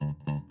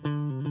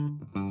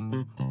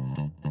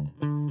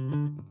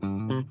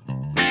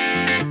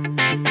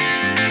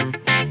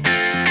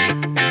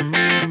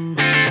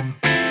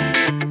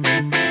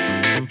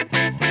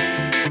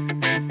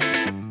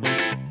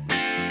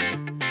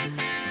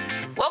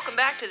Welcome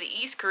back to the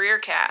East Career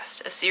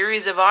Cast, a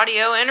series of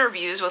audio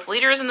interviews with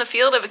leaders in the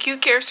field of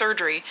acute care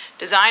surgery,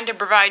 designed to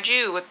provide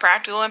you with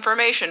practical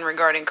information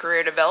regarding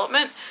career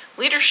development,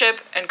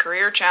 leadership, and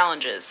career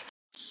challenges.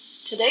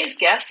 Today's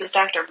guest is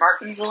Dr.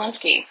 Martin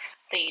Zielinski,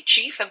 the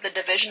Chief of the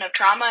Division of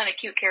Trauma and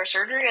Acute Care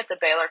Surgery at the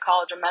Baylor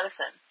College of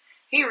Medicine.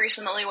 He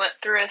recently went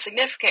through a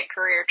significant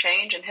career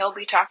change, and he'll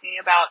be talking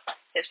about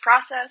his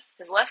process,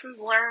 his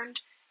lessons learned,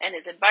 and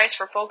his advice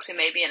for folks who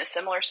may be in a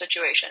similar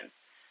situation.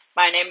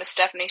 My name is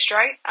Stephanie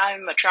Streit.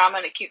 I'm a trauma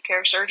and acute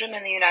care surgeon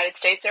in the United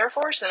States Air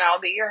Force, and I'll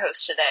be your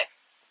host today.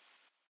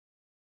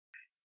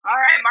 All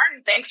right,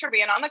 Martin, thanks for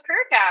being on the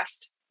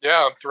CareerCast.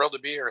 Yeah, I'm thrilled to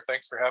be here.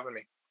 Thanks for having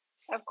me.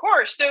 Of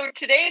course. So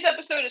today's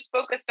episode is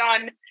focused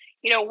on,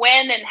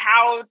 when and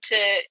how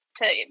to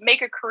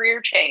make a career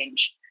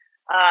change.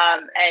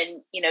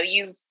 And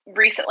you've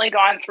recently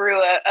gone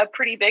through a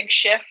pretty big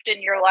shift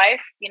in your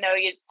life. You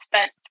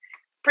spent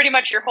pretty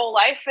much your whole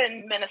life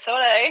in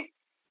Minnesota, eh?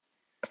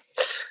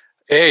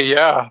 Hey,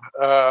 yeah.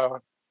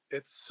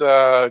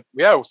 So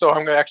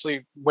I'm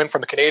actually went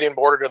from the Canadian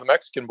border to the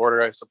Mexican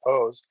border, I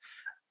suppose.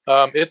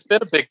 It's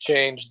been a big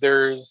change.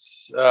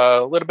 There's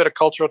a little bit of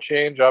cultural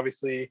change,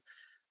 obviously,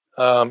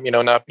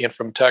 not being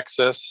from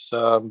Texas,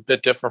 a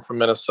bit different from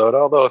Minnesota,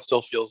 although it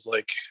still feels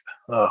like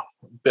a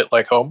bit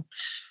like home.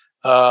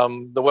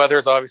 The weather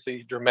is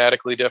obviously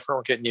dramatically different.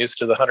 We're getting used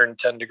to the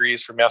 110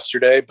 degrees from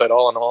yesterday, but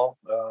all in all,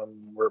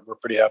 we're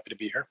pretty happy to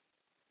be here.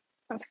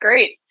 That's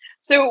great.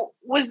 So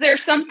was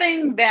this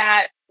something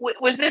that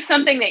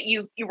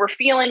you were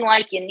feeling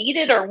like you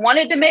needed or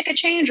wanted to make a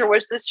change, or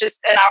was this just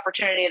an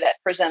opportunity that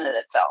presented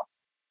itself?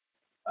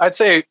 I'd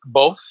say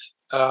both.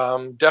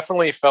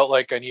 Definitely felt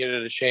like I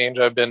needed a change.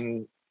 I've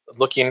been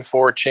looking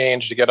for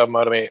change to get out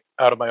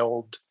of my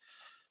old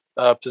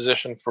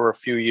position for a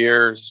few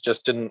years.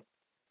 Just didn't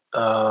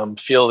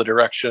feel the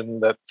direction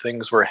that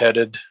things were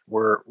headed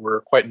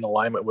were quite in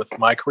alignment with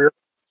my career.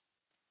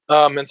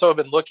 And so I've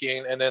been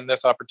looking, and then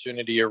this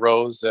opportunity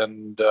arose,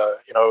 and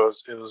it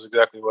was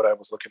exactly what I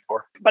was looking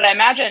for. But I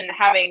imagine,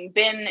 having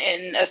been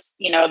in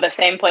the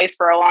same place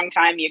for a long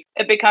time,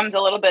 it becomes a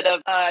little bit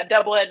of a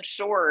double-edged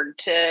sword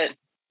to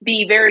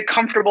be very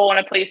comfortable in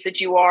a place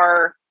that you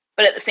are,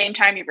 but at the same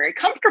time, you're very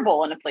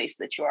comfortable in a place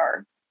that you are.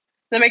 Does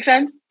that make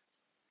sense?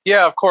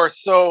 Yeah, of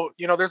course. So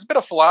there's a bit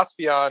of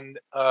philosophy on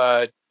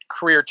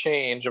career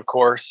change, of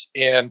course,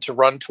 and to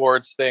run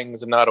towards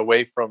things and not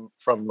away from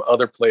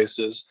other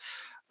places.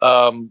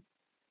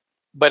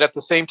 But at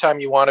the same time,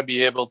 you want to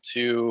be able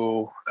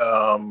to,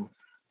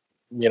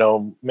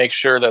 make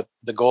sure that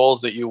the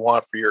goals that you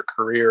want for your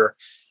career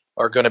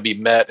are going to be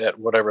met at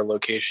whatever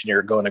location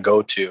you're going to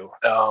go to.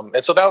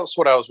 And so that was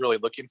what I was really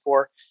looking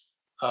for.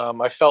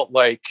 I felt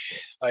like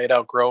I had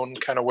outgrown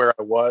kind of where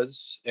I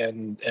was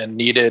and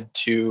needed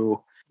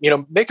to,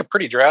 make a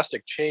pretty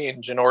drastic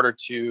change in order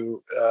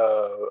to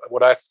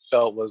what I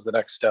felt was the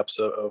next steps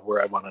of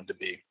where I wanted to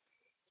be.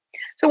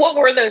 So what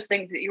were those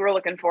things that you were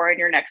looking for in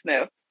your next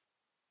move?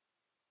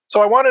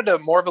 So I wanted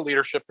more of a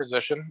leadership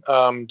position.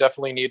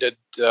 Definitely needed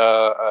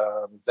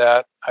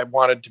that. I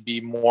wanted to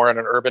be more in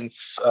an urban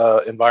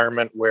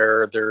environment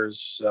where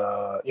there's,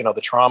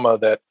 the trauma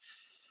that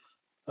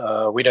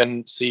we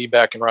didn't see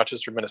back in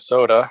Rochester,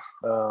 Minnesota,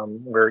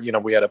 where,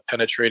 we had a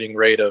penetrating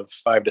rate of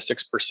 5 to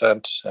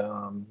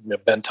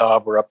 6%. Ben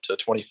Taub, we're up to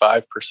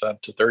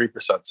 25% to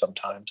 30%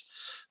 sometimes.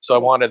 So I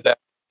wanted that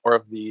more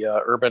of the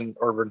urban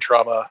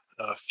trauma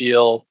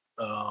feel.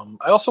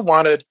 I also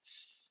wanted,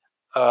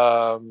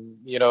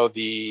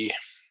 the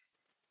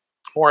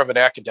more of an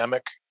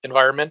academic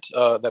environment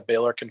that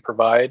Baylor can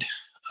provide.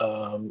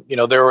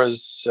 There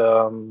was,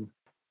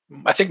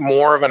 I think,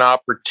 more of an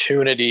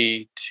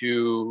opportunity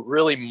to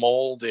really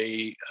mold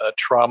a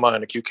trauma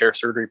and acute care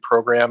surgery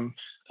program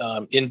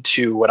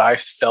into what I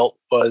felt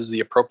was the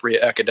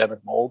appropriate academic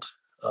mold.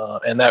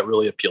 And that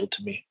really appealed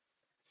to me.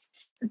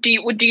 Do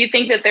you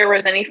think that there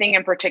was anything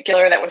in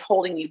particular that was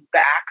holding you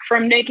back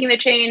from making the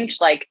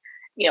change, like,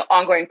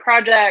 ongoing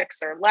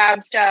projects or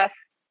lab stuff?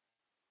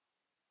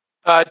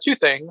 Two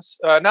things,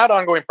 not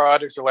ongoing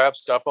projects or lab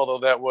stuff, although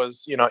that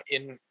was,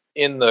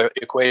 in the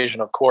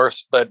equation, of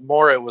course, but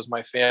more it was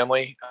my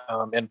family,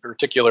 in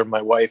particular,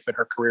 my wife and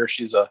her career.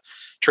 She's a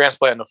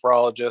transplant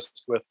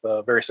nephrologist with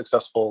a very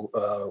successful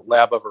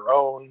lab of her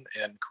own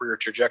and career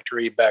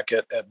trajectory back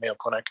at Mayo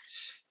Clinic.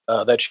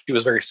 That she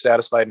was very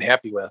satisfied and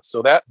happy with.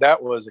 So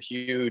that was a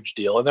huge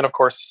deal. And then, of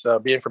course,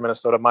 being from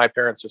Minnesota, my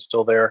parents are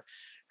still there.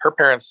 Her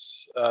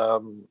parents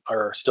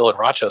are still in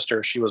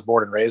Rochester. She was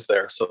born and raised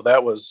there. So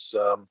that was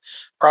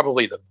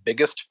probably the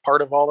biggest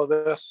part of all of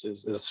this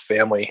is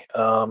family.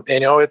 And,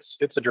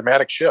 it's a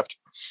dramatic shift.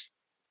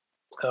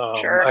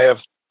 Sure. I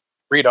have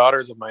 3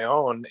 daughters of my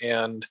own,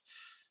 and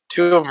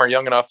 2 of them are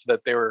young enough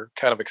that they were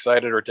kind of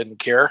excited or didn't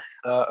care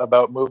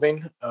about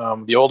moving.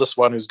 The oldest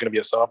one, who's going to be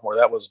a sophomore,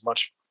 that was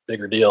much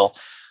bigger deal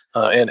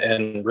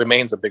and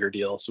remains a bigger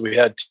deal. So we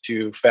had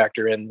to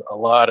factor in a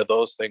lot of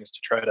those things to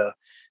try to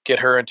get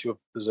her into a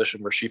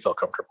position where she felt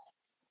comfortable.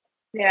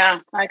 Yeah,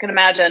 I can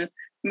imagine.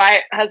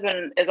 My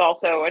husband is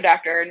also a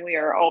doctor, and we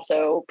are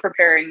also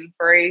preparing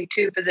for a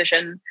 2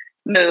 physician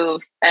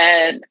move.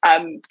 And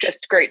I'm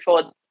just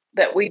grateful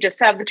that we just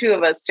have the two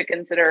of us to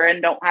consider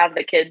and don't have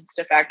the kids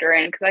to factor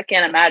in, because I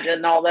can't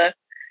imagine all the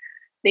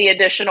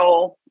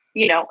additional,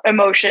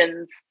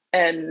 emotions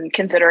and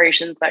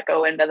considerations that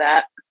go into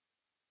that.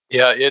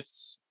 Yeah,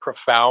 it's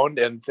profound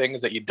and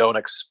things that you don't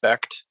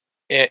expect.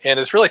 And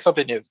it's really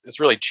something it's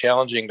really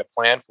challenging to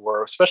plan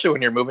for, especially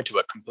when you're moving to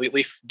a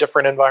completely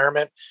different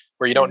environment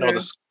where you don't know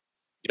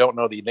you don't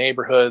know the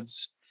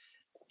neighborhoods,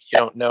 you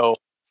don't know,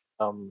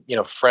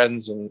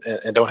 friends and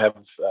don't have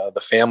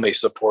the family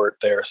support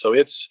there. So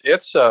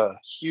it's a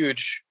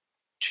huge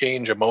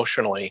change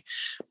emotionally.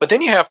 But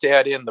then you have to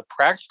add in the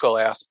practical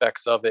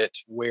aspects of it,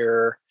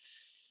 where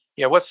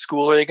what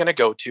school are they going to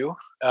go to?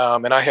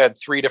 And I had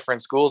 3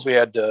 different schools we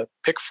had to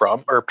pick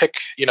from, or pick,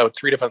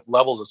 3 different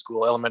levels of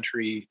school: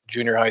 elementary,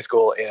 junior high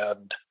school,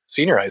 and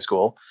senior high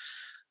school.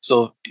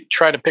 So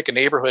trying to pick a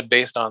neighborhood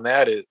based on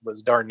that, it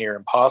was darn near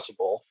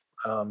impossible.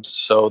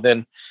 So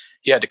then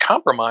you had to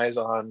compromise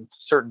on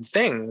certain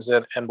things.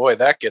 And boy,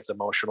 that gets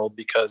emotional,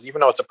 because even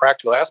though it's a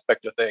practical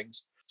aspect of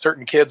things,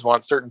 certain kids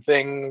want certain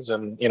things.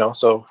 And,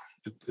 so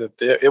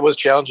it was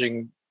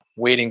challenging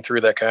wading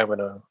through that kind of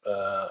an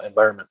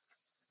environment.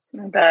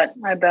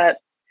 I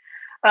bet.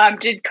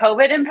 Did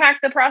COVID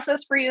impact the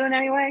process for you in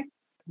any way?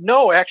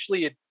 No,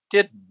 actually it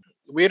didn't.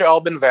 We had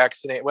all been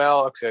vaccinated.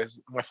 Well, okay,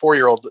 my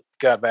 4-year-old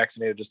got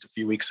vaccinated just a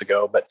few weeks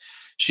ago, but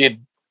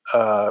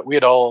we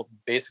had all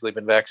basically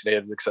been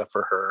vaccinated except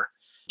for her.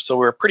 So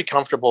we were pretty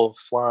comfortable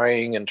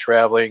flying and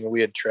traveling.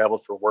 We had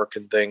traveled for work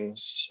and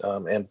things,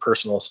 and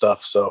personal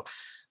stuff. So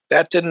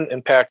that didn't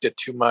impact it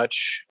too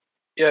much.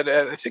 Yeah,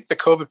 I think the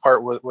COVID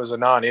part was a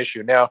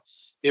non-issue. Now,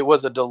 it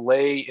was a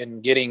delay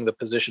in getting the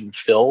position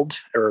filled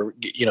or,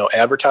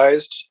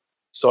 advertised.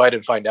 So I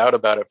didn't find out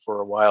about it for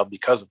a while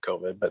because of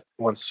COVID. But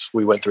once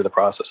we went through the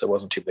process, it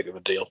wasn't too big of a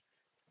deal.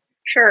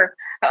 Sure.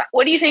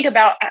 What do you think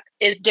about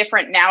is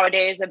different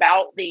nowadays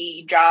about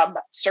the job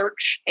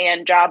search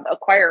and job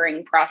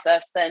acquiring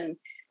process than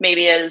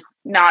maybe is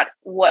not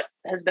what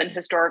has been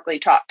historically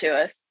taught to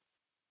us?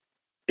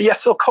 Yeah.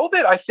 So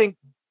COVID, I think,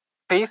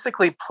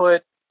 basically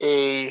put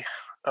a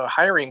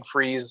hiring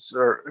freeze,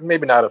 or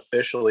maybe not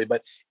officially,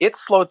 but it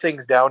slowed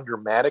things down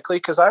dramatically,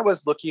 because I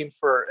was looking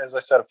for, as I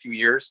said, a few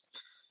years,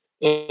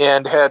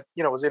 and had,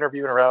 was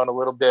interviewing around a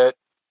little bit.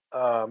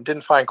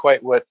 Didn't find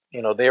quite what,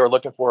 they were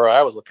looking for, or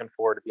I was looking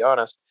for, to be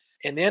honest.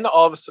 And then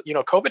all of a sudden,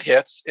 COVID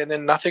hits, and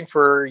then nothing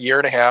for a year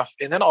and a half.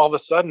 And then all of a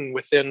sudden,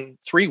 within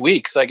 3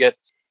 weeks, I get,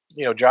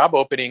 job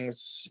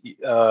openings,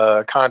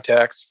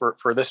 contacts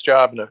for this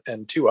job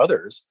and 2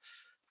 others.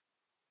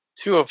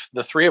 2 of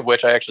the 3 of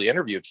which I actually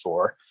interviewed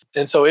for.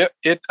 And so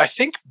it I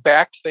think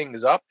backed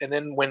things up. And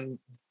then when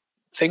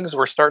things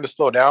were starting to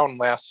slow down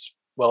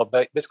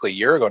basically a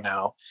year ago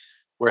now,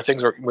 where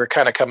things were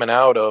kind of coming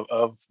out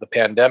of the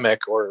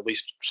pandemic, or at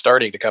least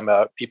starting to come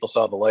out, people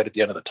saw the light at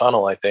the end of the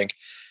tunnel, I think.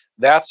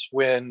 That's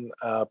when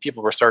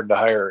people were starting to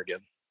hire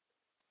again.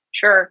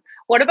 Sure.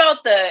 What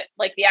about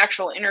the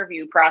actual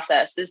interview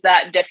process? Is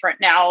that different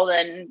now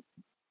than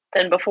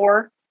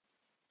before?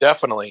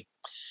 Definitely.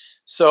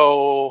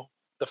 So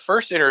the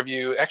first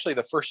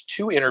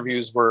 2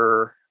 interviews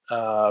were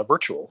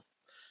virtual.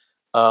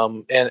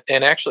 And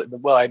actually,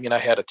 I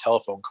had a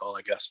telephone call,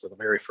 I guess, for the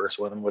very first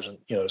one. It wasn't,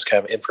 just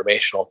kind of an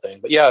informational thing.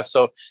 But yeah,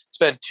 so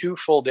spent 2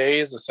 full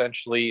days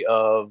essentially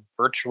of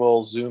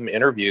virtual Zoom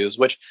interviews,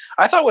 which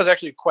I thought was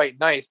actually quite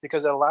nice,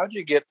 because it allowed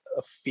you to get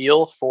a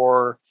feel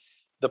for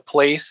the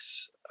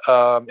place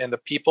and the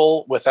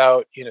people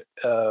without,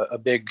 a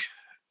big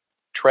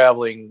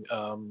traveling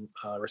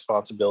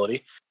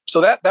responsibility. So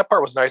that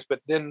part was nice,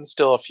 but then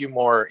still a few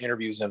more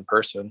interviews in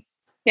person.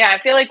 Yeah, I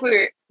feel like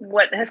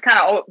what has kind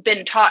of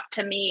been taught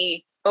to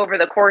me over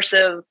the course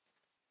of,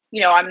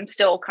 I'm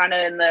still kind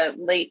of in the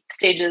late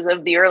stages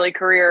of the early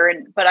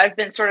career, but I've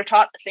been sort of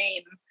taught the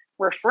same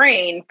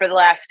refrain for the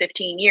last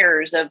 15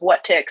 years of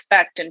what to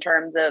expect in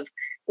terms of,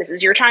 this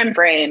is your time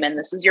frame, and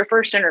this is your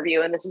first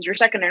interview, and this is your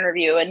second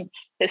interview. And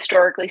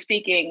historically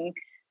speaking,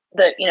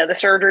 the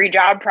surgery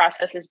job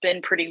process has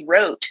been pretty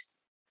rote.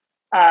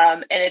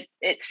 And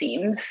it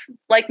seems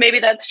like maybe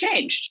that's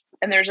changed,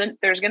 and there's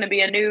going to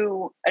be a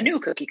new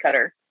cookie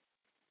cutter.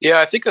 Yeah,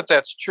 I think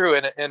that's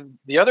true. And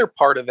the other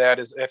part of that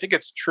is, I think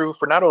it's true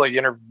for not only the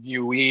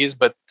interviewees,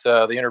 but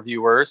the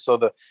interviewers.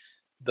 So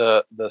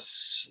the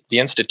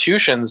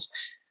institutions,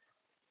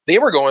 they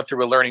were going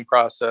through a learning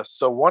process.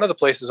 So one of the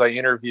places I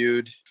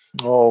interviewed,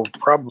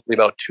 probably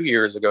about 2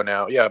 years ago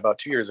now. Yeah, about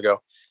 2 years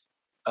ago.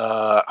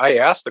 I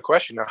asked the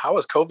question, how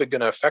is COVID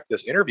going to affect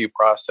this interview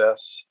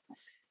process?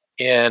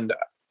 And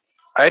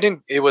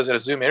it was a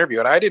Zoom interview,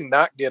 and I did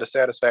not get a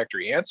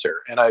satisfactory answer.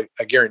 And I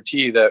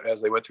guarantee that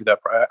as they went through that,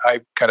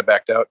 I kind of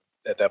backed out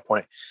at that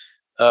point.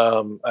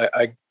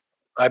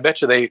 I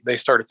bet you they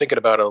started thinking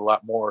about it a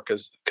lot more,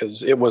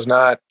 because it was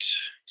not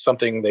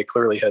something they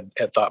clearly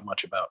had thought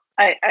much about.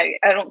 I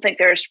don't think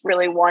there's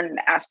really one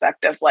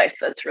aspect of life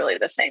that's really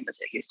the same as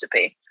it used to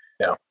be.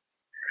 Yeah.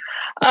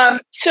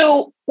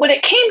 So when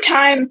it came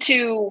time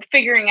to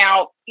figuring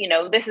out,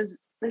 this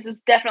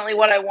is definitely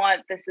what I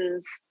want. This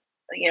is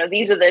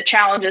these are the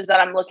challenges that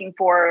I'm looking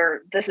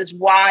for. This is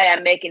why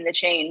I'm making the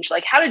change.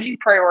 Like, how did you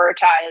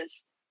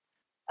prioritize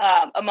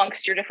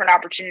amongst your different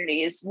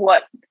opportunities?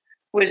 What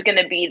was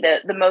going to be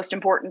the most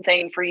important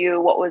thing for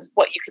you?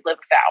 What you could live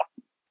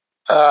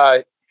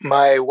without?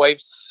 My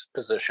wife's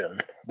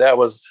position. That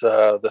was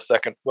the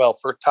second,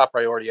 for top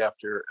priority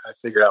after I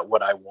figured out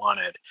what I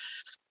wanted.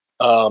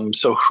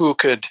 So who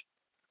could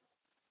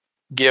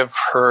give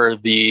her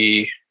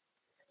the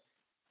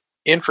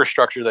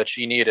infrastructure that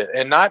she needed,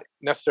 and not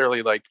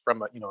necessarily like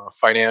from a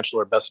financial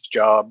or best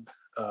job,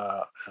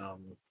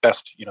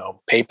 best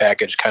pay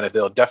package kind of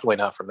deal. Definitely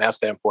not from that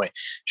standpoint.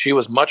 She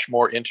was much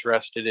more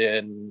interested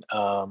in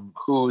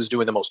who's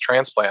doing the most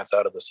transplants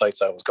out of the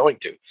sites I was going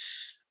to.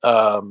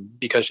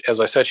 Because, as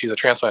I said, she's a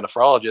transplant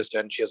nephrologist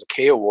and she has a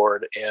K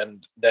award,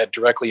 and that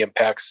directly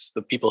impacts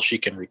the people she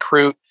can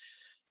recruit,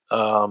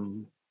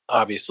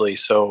 obviously.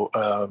 So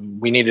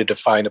we needed to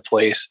find a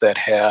place that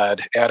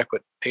had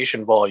adequate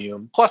patient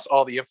volume, plus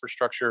all the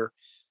infrastructure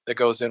that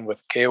goes in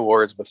with K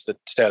awards, with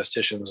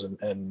statisticians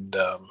and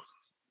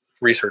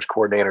research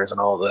coordinators and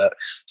all of that.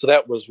 So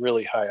that was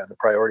really high on the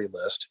priority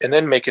list. And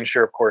then making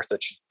sure, of course,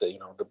 that the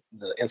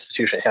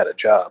institution had a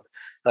job.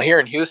 Now here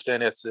in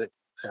Houston, it's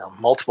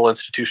multiple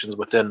institutions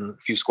within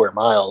a few square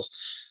miles,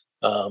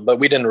 but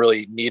we didn't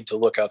really need to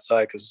look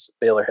outside because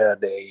Baylor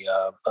had a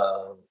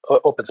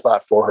open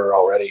spot for her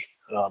already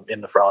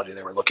in nephrology.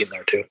 They were looking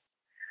there too.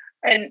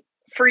 And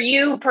for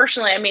you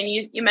personally, I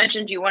mean, you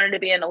mentioned you wanted to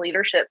be in a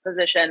leadership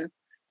position.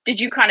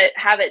 Did you kind of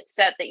have it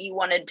set that you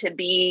wanted to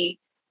be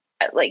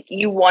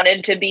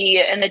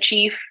in a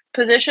chief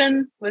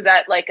position? Was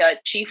that like a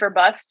chief or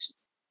bust?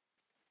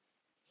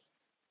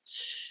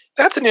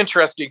 That's an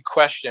interesting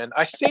question.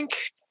 I think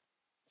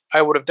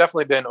I would have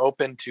definitely been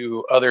open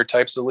to other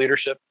types of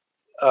leadership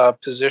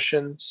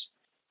positions,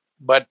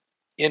 but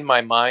in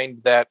my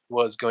mind, that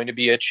was going to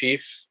be a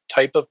chief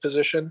type of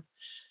position.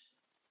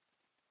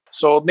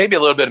 So maybe a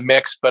little bit of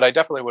mix, but I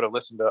definitely would have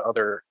listened to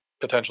other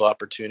potential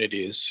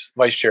opportunities,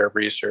 vice chair of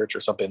research or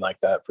something like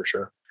that for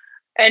sure.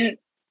 And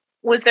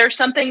was there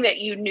something that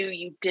you knew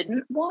you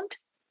didn't want?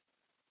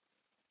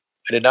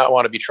 I did not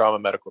want to be trauma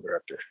medical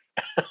director.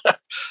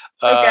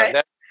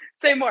 Okay.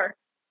 Say more.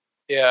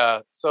 Yeah.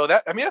 So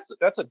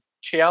that's a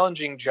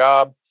challenging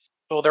job.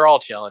 Well, they're all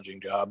challenging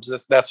jobs.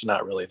 That's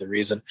not really the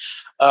reason.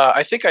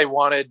 I think I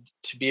wanted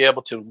to be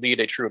able to lead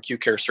a true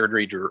acute care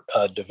surgery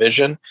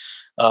division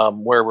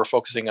where we're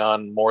focusing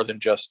on more than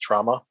just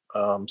trauma.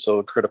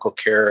 So critical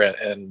care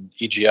and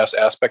EGS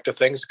aspect of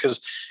things,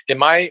 because in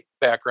my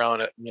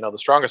background, the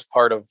strongest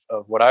part of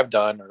what I've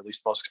done, or at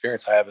least the most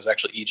experience I have, is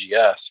actually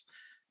EGS.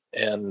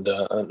 And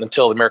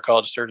until the American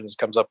College of Surgeons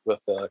comes up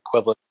with the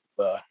equivalent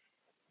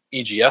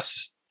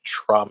EGS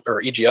trauma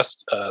or EGS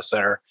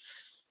center,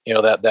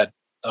 that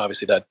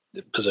obviously that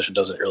position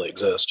doesn't really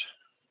exist.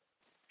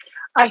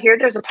 I hear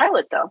there's a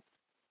pilot though.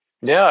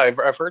 Yeah,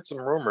 I've heard some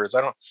rumors.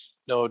 I don't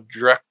know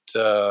direct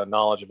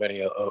knowledge of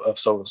any of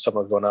some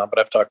of going on, but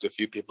I've talked to a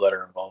few people that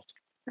are involved.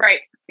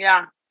 Right.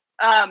 Yeah.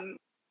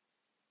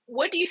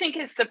 What do you think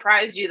has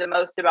surprised you the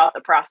most about the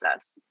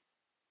process?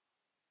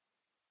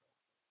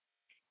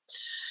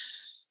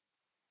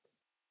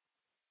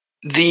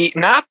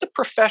 Not the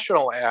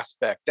professional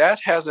aspect. That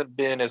hasn't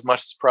been as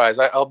much surprise.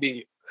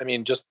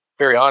 Just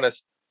very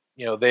honest.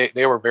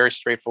 They were very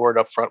straightforward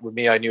up front with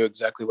me. I knew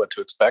exactly what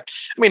to expect.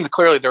 I mean,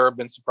 clearly there have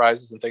been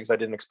surprises and things I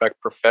didn't expect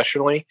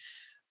professionally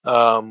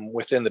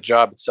within the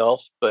job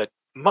itself, but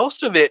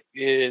most of it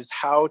is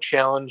how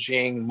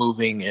challenging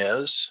moving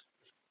is,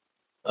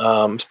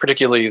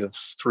 particularly the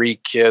 3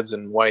 kids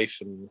and wife,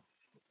 and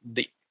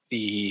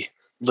the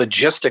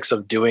logistics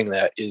of doing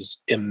that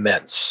is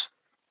immense.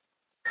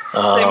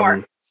 Say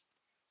more.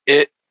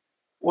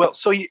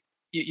 So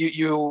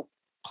you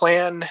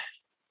plan.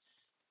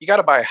 You got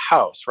to buy a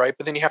house, right?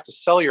 But then you have to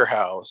sell your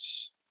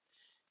house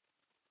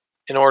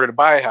in order to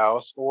buy a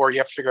house, or you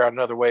have to figure out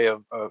another way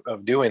of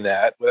doing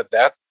that.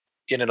 That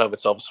in and of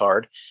itself is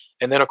hard.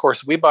 And then, of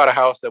course, we bought a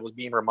house that was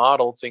being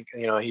remodeled.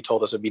 He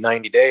told us it'd be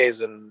 90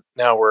 days, and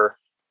now we're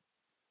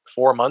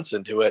 4 months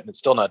into it, and it's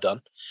still not done.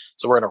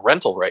 So we're in a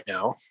rental right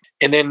now.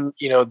 And then,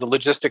 the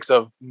logistics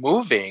of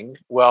moving.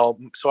 Well,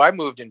 so I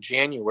moved in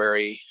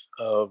January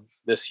of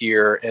this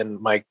year, and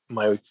my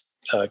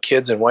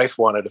kids and wife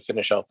wanted to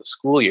finish out the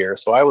school year.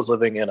 So I was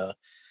living in an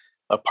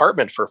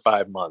apartment for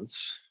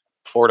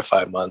 4 to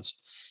 5 months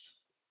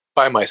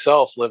by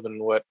myself, living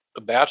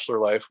a bachelor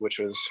life, which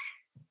was,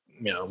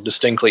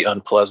 distinctly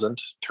unpleasant,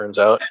 turns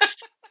out.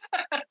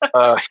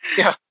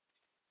 Yeah.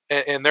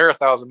 And they're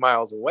 1,000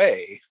 miles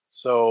away.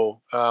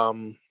 So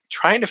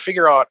trying to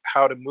figure out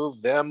how to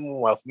move them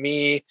with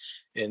me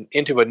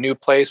into a new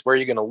place. Where are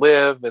you going to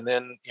live? And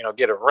then,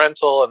 get a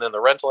rental, and then the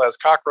rental has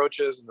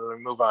cockroaches, and then we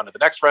move on to the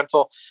next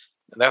rental.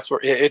 And that's where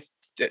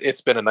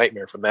it's been a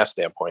nightmare from that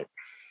standpoint.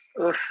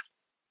 Oof.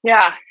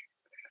 Yeah.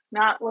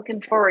 Not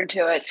looking forward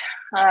to it.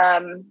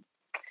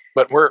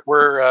 But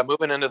we're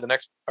moving into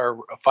our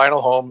final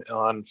home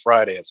on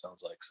Friday, it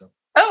sounds like. So.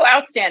 Oh,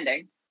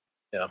 outstanding.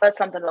 Yeah. That's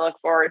something to look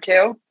forward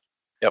to.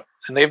 Yep.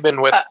 And they've been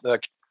with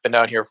the been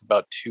down here for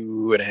about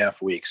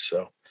 2.5 weeks,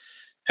 so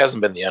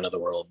hasn't been the end of the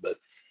world, but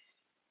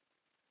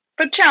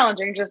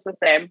challenging just the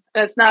same.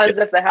 It's not as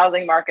if the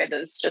housing market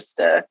is just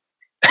a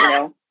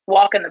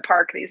walk in the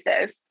park these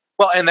days.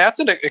 Well, and that's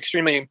an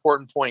extremely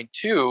important point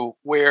too,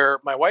 where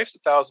my wife's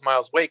 1,000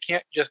 miles away,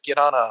 can't just get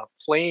on a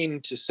plane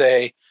to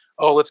say,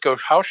 "Oh, let's go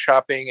house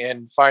shopping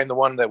and find the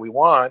one that we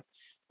want,"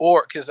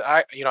 or because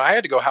I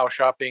had to go house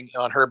shopping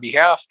on her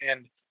behalf,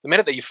 and the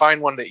minute that you find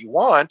one that you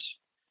want,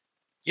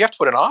 you have to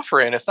put an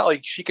offer in. It's not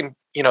like she can,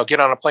 get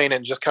on a plane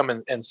and just come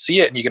and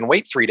see it, and you can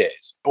wait 3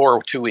 days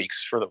or 2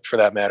 weeks for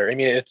that matter. I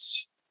mean,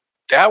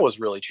 that was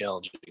really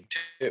challenging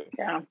too.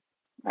 Yeah,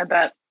 I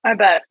bet.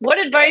 What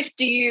advice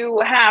do you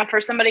have for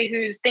somebody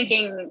who's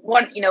thinking,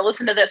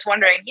 listen to this,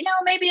 wondering,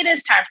 maybe it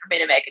is time for me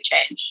to make a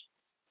change?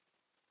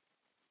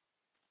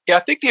 Yeah, I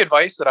think the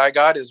advice that I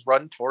got is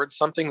run towards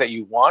something that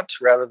you want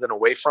rather than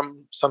away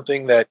from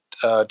something that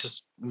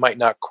just might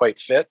not quite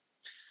fit.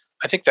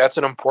 I think that's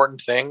an important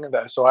thing.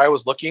 So I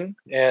was looking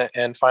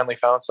and finally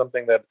found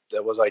something that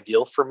was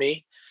ideal for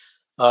me.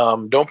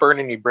 Don't burn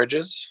any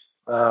bridges.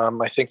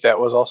 I think that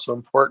was also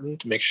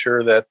important to make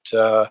sure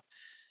that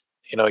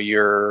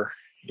you're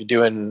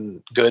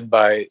doing good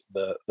by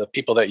the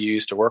people that you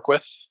used to work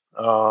with.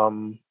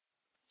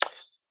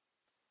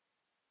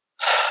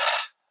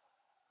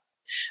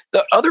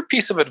 The other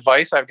piece of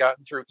advice I've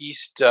gotten through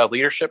East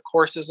leadership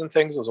courses and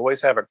things was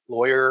always have a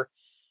lawyer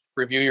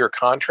review your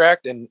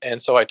contract.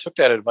 And so I took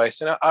that advice.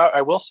 And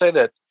I will say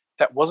that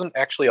wasn't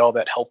actually all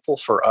that helpful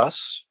for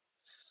us.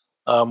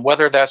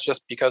 Whether that's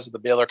just because of the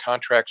Baylor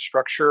contract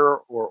structure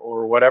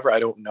or whatever, I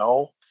don't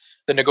know.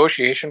 The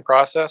negotiation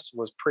process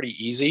was pretty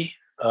easy.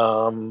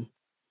 And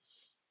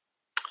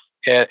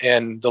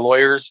the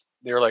lawyers,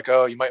 they were like,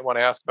 "Oh, you might want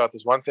to ask about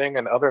this one thing."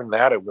 And other than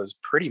that, it was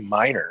pretty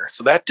minor.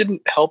 So that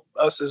didn't help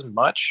us as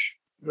much.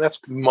 That's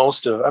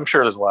I'm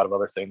sure there's a lot of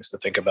other things to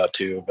think about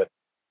too, but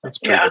that's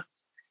pretty good.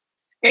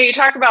 Yeah, you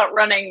talk about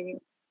running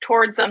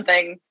towards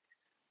something,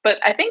 but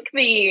I think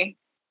the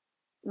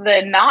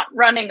not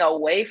running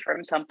away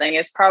from something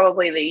is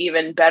probably the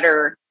even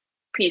better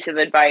piece of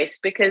advice,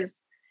 because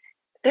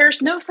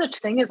there's no such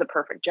thing as a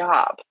perfect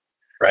job,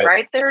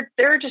 right?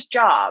 They're just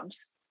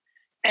jobs.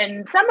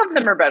 And some of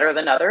them are better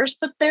than others,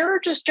 but they're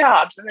just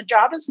jobs, and the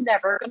job is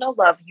never going to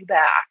love you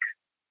back.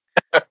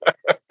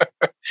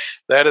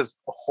 That is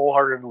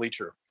wholeheartedly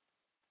true.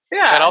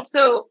 Yeah.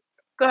 So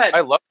go ahead. I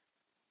loved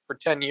it for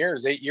 10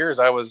 years, 8 years.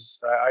 I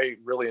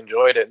really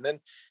enjoyed it. And then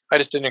I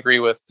just didn't agree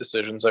with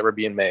decisions that were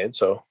being made.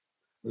 So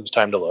it was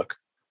time to look.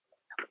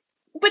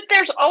 But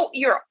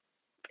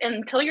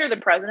until you're the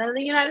president of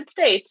the United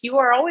States, you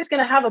are always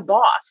going to have a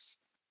boss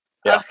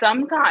of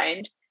some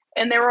kind.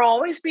 And there will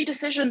always be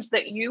decisions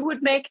that you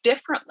would make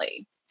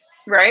differently,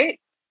 right?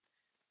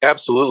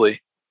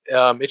 Absolutely.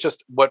 It's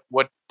just what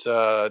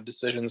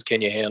decisions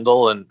can you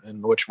handle,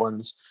 and which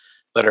ones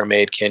that are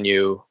made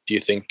do you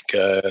think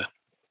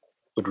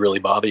would really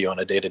bother you on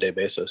a day-to-day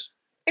basis?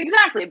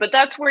 Exactly. But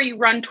that's where you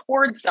run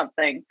towards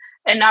something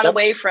and not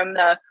away from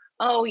I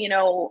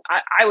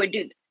would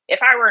do, if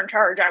I were in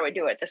charge, I would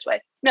do it this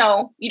way.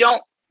 No, you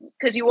don't.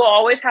 Because you will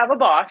always have a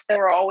boss.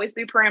 There will always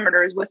be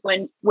parameters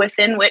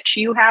within which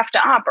you have to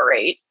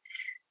operate.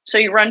 So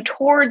you run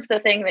towards the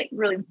thing that you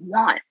really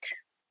want.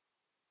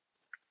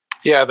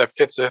 Yeah, that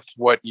fits with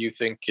what you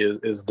think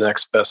is the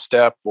next best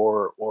step,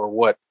 or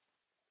what,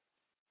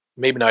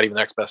 maybe not even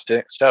the next best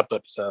step,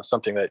 but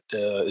something that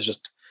is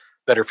just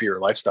better for your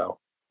lifestyle.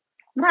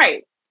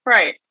 Right.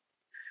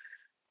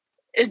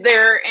 Is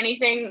there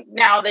anything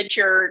now that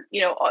you're,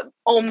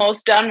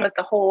 almost done with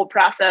the whole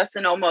process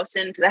and almost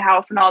into the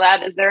house and all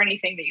that? Is there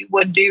anything that you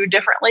would do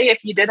differently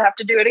if you did have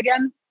to do it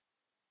again?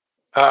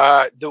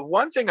 The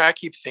one thing I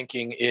keep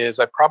thinking is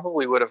I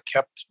probably would have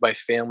kept my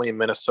family in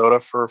Minnesota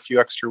for a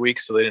few extra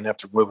weeks so they didn't have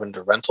to move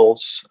into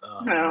rentals,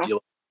 deal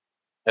with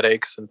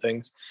headaches and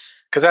things,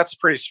 because that's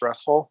pretty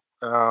stressful,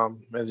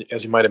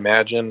 as you might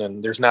imagine.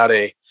 And there's not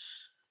a,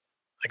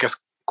 I guess,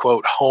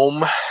 quote,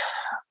 home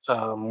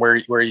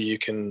where you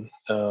can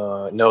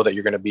know that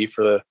you're going to be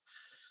for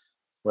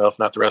if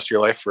not the rest of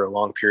your life, for a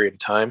long period of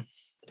time.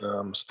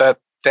 So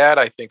that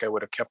I think I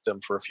would have kept them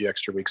for a few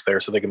extra weeks there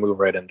so they can move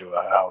right into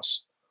a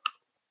house.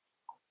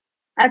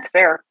 That's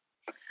fair.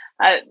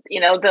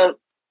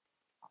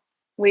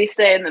 We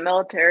say in the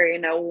military,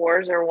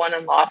 wars are won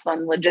and lost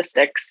on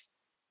logistics.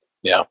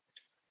 Yeah.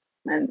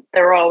 And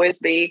there will always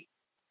be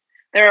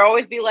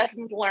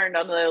lessons learned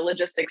on the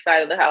logistics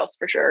side of the house,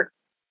 for sure.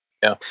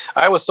 Yeah.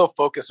 I was so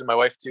focused, and my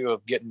wife too,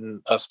 of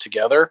getting us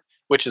together,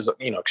 which is,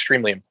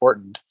 extremely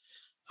important,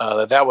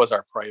 that was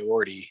our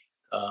priority.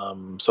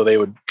 So they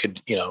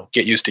could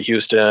get used to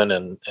Houston,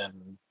 and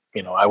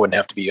I wouldn't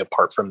have to be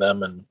apart from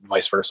them, and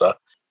vice versa.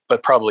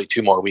 But probably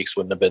 2 more weeks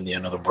wouldn't have been the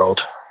end of the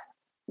world.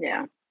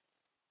 Yeah.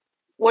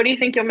 What do you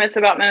think you'll miss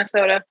about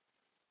Minnesota?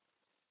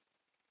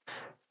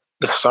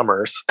 The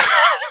summers.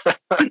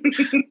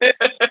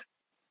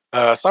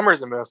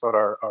 Summers in Minnesota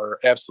are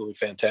absolutely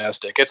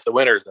fantastic. It's the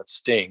winters that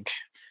stink.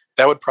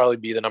 That would probably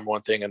be the number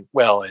one thing. And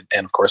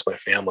of course my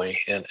family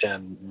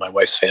and my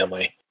wife's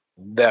family,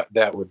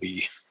 that would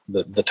be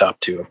the top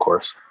two, of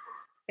course.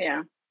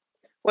 Yeah.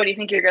 What do you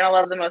think you're going to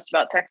love the most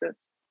about Texas?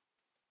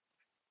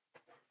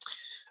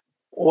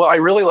 Well, I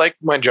really like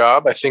my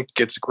job. I think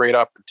it's a great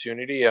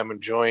opportunity. I'm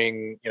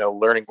enjoying,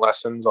 learning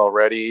lessons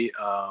already,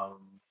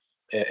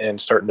 and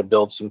starting to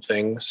build some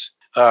things,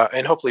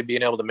 and hopefully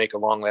being able to make a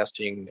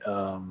long-lasting,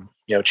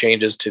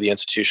 changes to the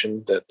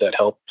institution that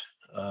help,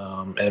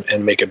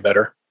 and make it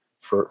better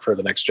for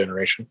the next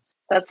generation.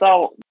 That's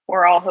all.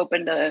 We're all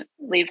hoping to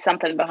leave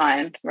something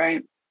behind,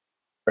 right?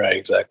 Right,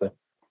 exactly.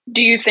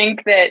 Do you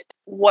think that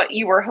what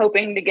you were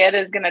hoping to get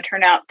is going to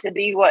turn out to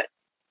be what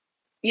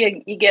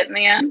you get in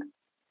the end?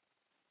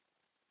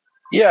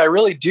 Yeah, I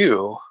really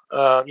do.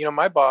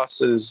 My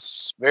boss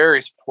is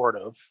very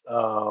supportive,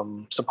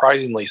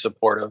 surprisingly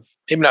supportive.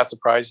 Maybe not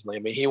surprisingly. I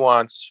mean, he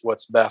wants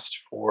what's best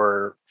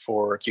for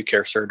acute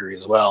care surgery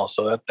as well.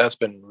 So that's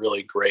been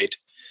really great.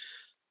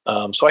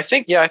 So I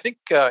think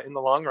in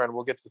the long run,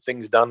 we'll get the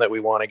things done that we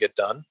want to get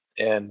done,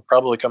 and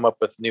probably come up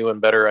with new and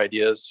better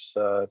ideas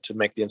to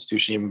make the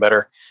institution even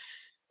better,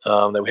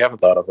 that we haven't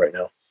thought of right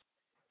now.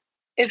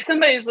 If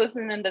somebody's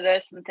listening to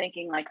this and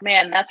thinking like,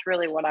 man, that's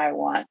really what I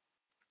want,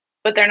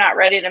 but they're not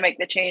ready to make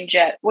the change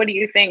yet, what do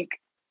you think?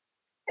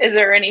 Is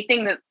there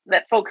anything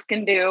that folks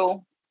can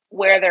do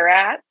where they're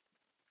at?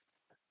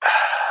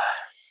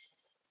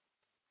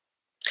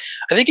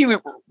 I think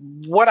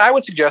what I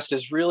would suggest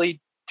is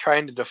really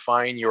trying to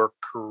define your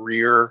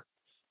career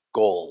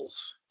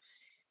goals.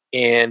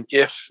 And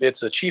if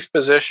it's a chief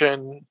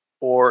position,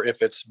 or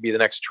if it's to be the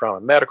next trauma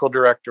medical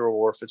director,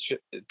 or if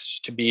it's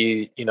to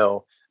be,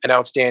 an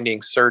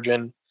outstanding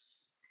surgeon,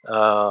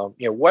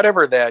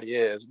 whatever that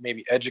is,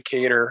 maybe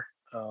educator,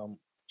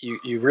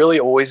 you really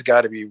always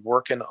got to be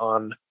working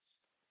on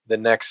the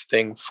next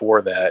thing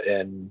for that.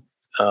 And,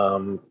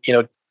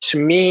 to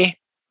me,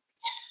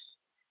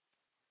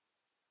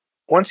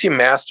 once you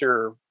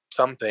master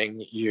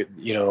something,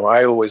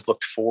 I always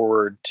looked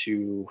forward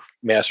to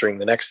mastering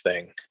the next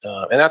thing.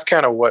 And that's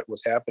kind of what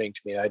was happening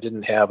to me. I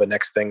didn't have a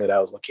next thing that I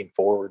was looking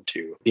forward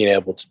to being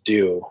able to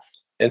do.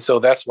 And so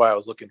that's why I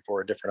was looking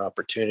for a different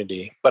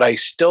opportunity. But I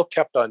still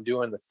kept on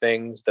doing the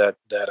things that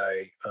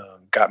I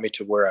got me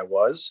to where I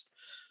was,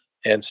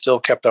 and still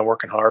kept on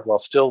working hard while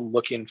still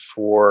looking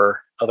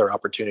for other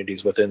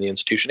opportunities within the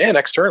institution and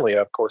externally,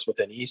 of course,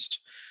 within East,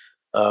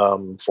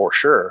 for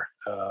sure.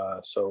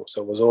 So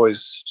it was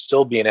always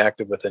still being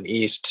active within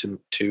East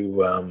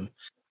to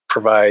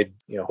provide,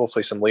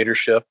 hopefully some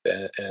leadership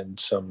and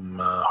some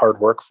hard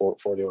work for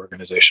the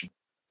organization.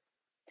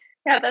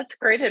 Yeah, that's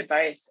great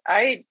advice.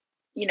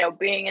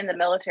 Being in the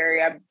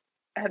military, I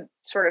have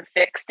sort of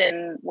fixed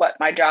in what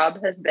my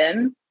job has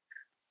been.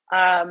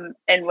 And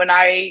when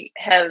I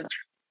have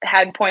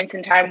had points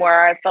in time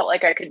where I felt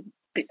like I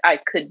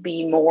could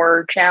be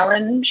more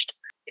challenged,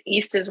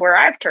 East is where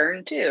I've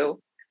turned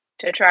to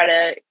try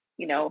to,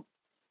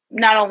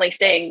 not only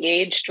stay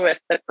engaged with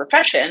the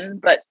profession,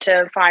 but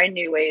to find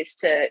new ways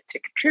to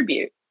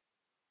contribute.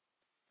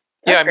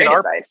 That's great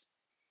advice.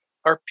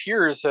 Our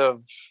peers a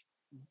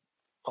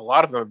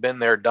lot of them have been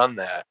there, done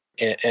that,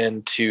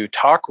 and to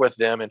talk with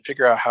them and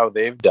figure out how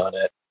they've done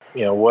it,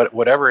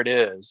 whatever it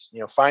is,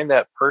 find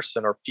that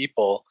person or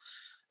people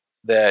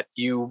that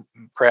you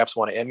perhaps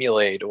want to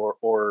emulate,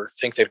 or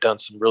think they've done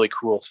some really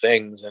cool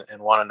things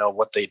and want to know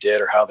what they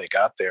did or how they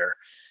got there.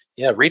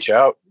 Yeah, reach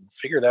out and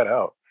figure that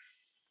out.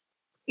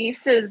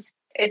 East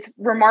it's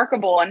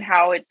remarkable in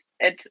how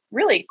it's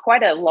really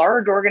quite a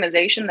large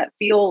organization that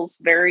feels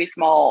very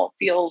small,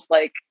 feels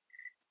like,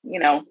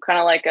 kind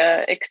of like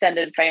a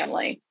extended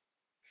family.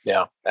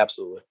 Yeah,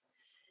 absolutely.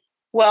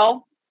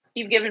 Well,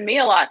 you've given me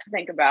a lot to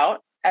think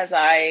about as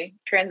I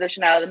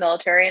transition out of the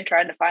military and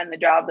trying to find the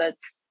job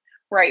that's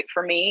right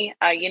for me.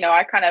 I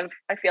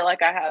feel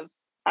like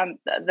I'm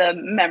the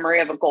memory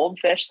of a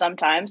goldfish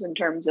sometimes in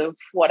terms of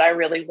what I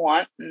really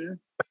want and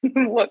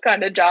what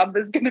kind of job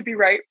is going to be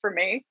right for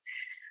me.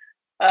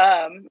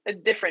 A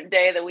different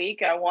day of the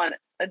week, I want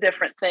a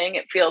different thing.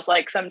 It feels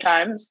like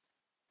sometimes,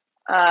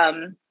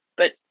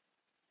 but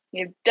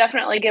you've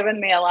definitely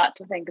given me a lot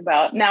to think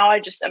about. Now I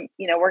just,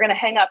 we're going to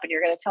hang up and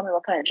you're going to tell me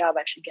what kind of job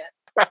I should get.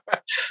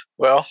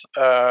 Well,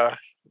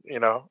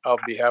 I'll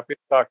be happy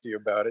to talk to you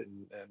about it,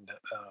 and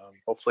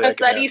hopefully that's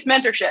that East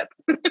mentorship.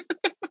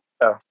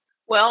 Yeah.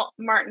 Well,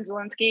 Martin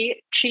Zielinski,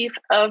 Chief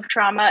of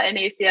Trauma and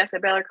ACS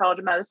at Baylor College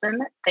of Medicine,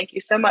 thank you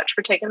so much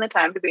for taking the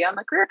time to be on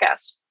the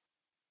CareerCast.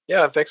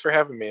 Yeah, thanks for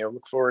having me. I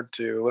look forward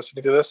to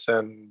listening to this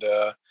and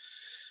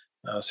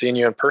seeing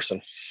you in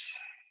person.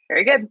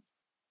 Very good.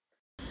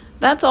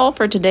 That's all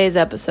for today's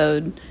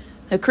episode.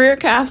 The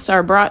CareerCasts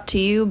are brought to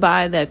you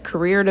by the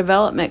Career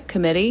Development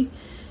Committee.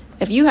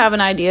 If you have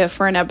an idea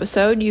for an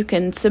episode, you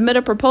can submit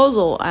a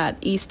proposal at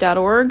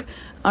east.org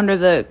under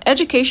the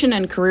Education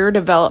and Career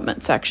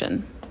Development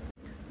section.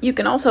 You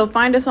can also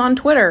find us on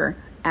Twitter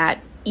at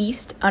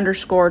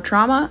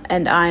East_Trauma,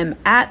 and I'm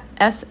at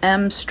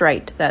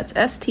SMStreit. That's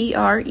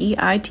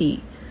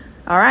STREIT.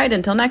 All right,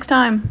 until next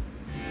time.